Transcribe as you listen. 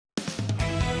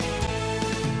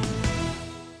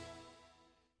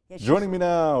Yeah, Joining me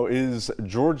now is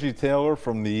Georgie Taylor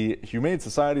from the Humane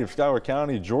Society of Schuyler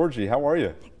County. Georgie, how are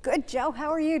you? good, Joe. How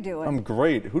are you doing? I'm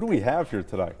great. Who do we have here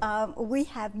today? We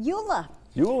have Yulla.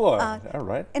 Yulla. All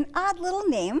right. An odd little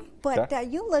name, but Okay.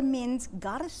 Yulla means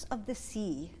goddess of the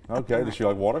sea. Okay. Does she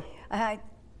like water? I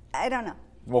don't know.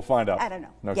 We'll find out. I don't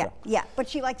know. Okay. Yeah, but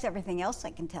she likes everything else,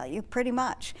 I can tell you, pretty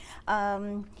much.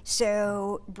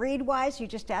 So breed-wise, you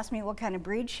just asked me what kind of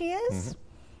breed she is.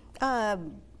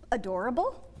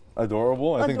 Adorable.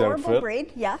 Adorable. I think that would Adorable fit.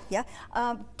 breed, yeah.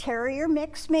 Terrier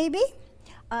mix, maybe.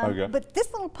 Okay. But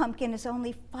this little pumpkin is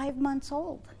only 5 months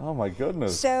old. Oh my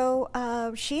goodness.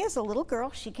 So she is a little girl.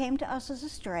 She came to us as a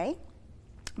stray.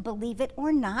 Believe it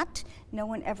or not, no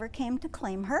one ever came to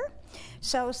claim her.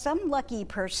 So some lucky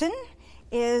person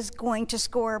is going to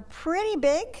score pretty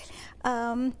big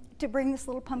to bring this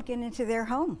little pumpkin into their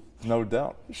home. No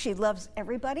doubt. She loves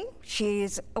everybody.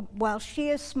 While she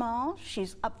is small,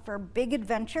 she's up for big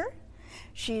adventure.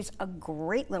 She's a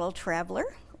great little traveler,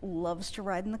 loves to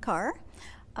ride in the car,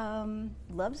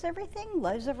 loves everything,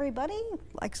 loves everybody,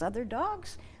 likes other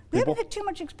dogs. We People? haven't had too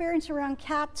much experience around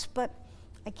cats, but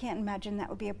I can't imagine that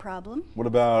would be a problem. What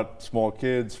about small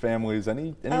kids, families?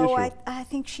 Any Oh, issue? I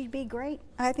think she'd be great.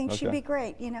 I think she'd Okay. be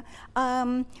great, you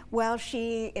know. While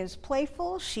she is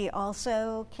playful, she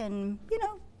also can, you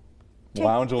know, take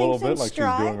Lounge a little things in bit like she's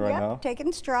stride. doing right Yep, now? take it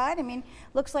in stride. I mean,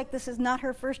 looks like this is not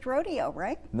her first rodeo,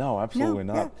 right? No, absolutely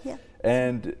No, not. yeah.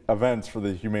 And events for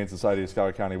the Humane Society of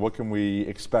Schuyler County. What can we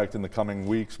expect in the coming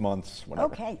weeks, months,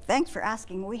 whenever? Okay, thanks for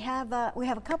asking. We have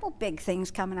a couple big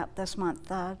things coming up this month.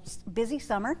 Busy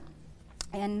summer,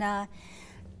 and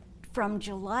from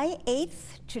July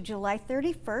 8th to July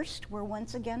 31st, we're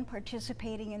once again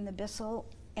participating in the Bissell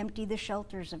Empty the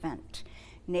Shelters event.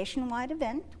 Nationwide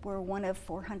event. We're one of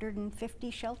 450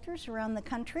 shelters around the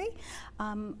country.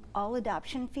 All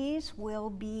adoption fees will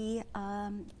be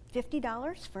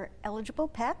 $50 for eligible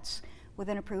pets with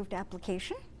an approved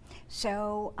application.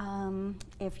 So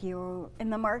if you're in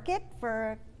the market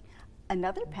for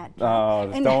another pet,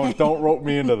 Don't rope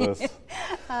me into this.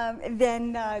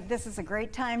 then this is a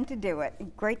great time to do it.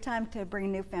 Great time to bring a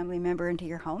new family member into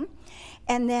your home.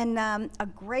 And then a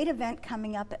great event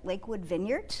coming up at Lakewood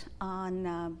Vineyard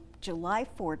on July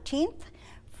 14th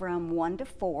from 1 to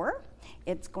 4.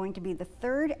 It's going to be the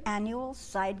 3rd annual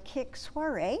Sidekick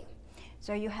Soiree.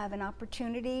 So you have an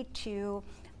opportunity to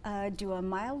do a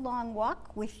mile-long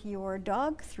walk with your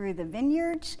dog through the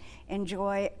vineyards,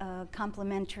 enjoy a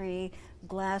complimentary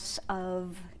glass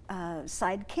of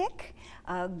Sidekick,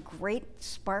 a great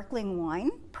sparkling wine,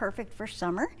 perfect for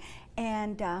summer,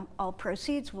 and all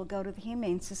proceeds will go to the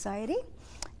Humane Society.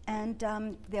 And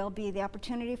there'll be the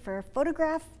opportunity for a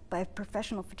photograph by a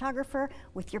professional photographer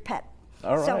with your pet.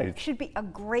 All So right. it should be a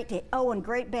great day. Oh, and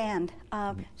great band.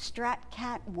 Strat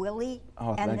Cat Willie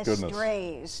Oh, and thank the goodness.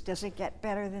 Strays. Does it get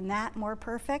better than that? More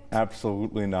perfect?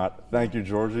 Absolutely not. Thank you,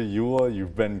 Georgie. Yulla,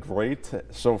 you've been great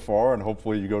so far, and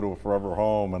hopefully you go to a forever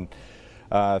home.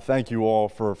 And thank you all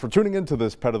for tuning into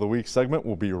this Pet of the Week segment.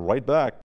 We'll be right back.